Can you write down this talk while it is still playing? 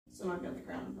So it might be on the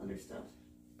ground under stuff.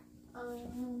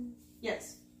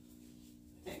 Yes.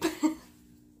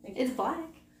 It's black.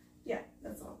 Yeah,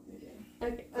 that's all we did.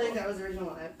 Okay. I think that was the original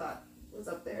one I thought was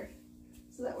up there.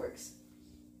 So that works.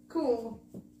 Cool.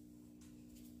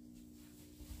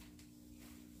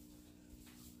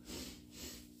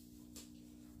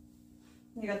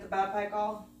 You got the backpack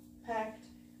all packed?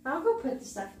 I'll go put the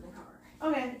stuff in the car.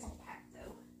 Okay. It's all packed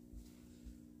though.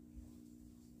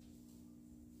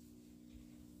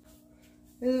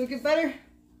 Does it get better?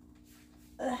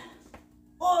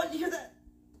 Oh, did you hear that?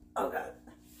 Oh, God.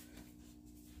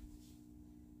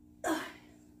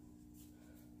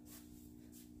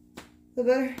 Is it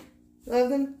better? Love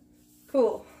them?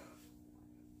 Cool.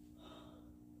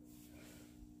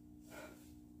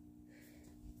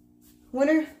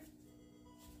 Winter?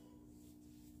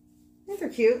 These are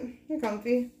cute. They're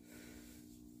comfy.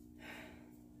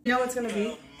 You know what it's gonna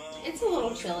be? It's a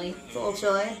little chilly. It's a little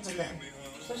chilly? Okay.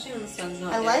 Especially when the sun's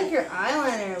not I out. like your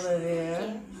eyeliner,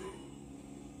 Olivia.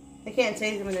 I can't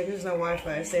take them in there because there's no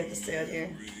Wi-Fi, so I have to stay out here.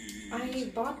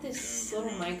 I bought this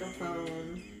little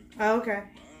microphone. Oh, okay.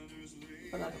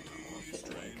 But I don't know if it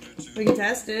like... We can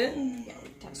test it. Yeah, we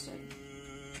can test it.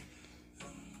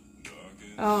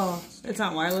 Oh, it's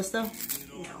not wireless though? No.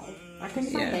 I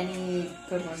couldn't find any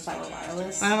good ones that were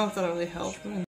wireless. I don't know if that'll really help.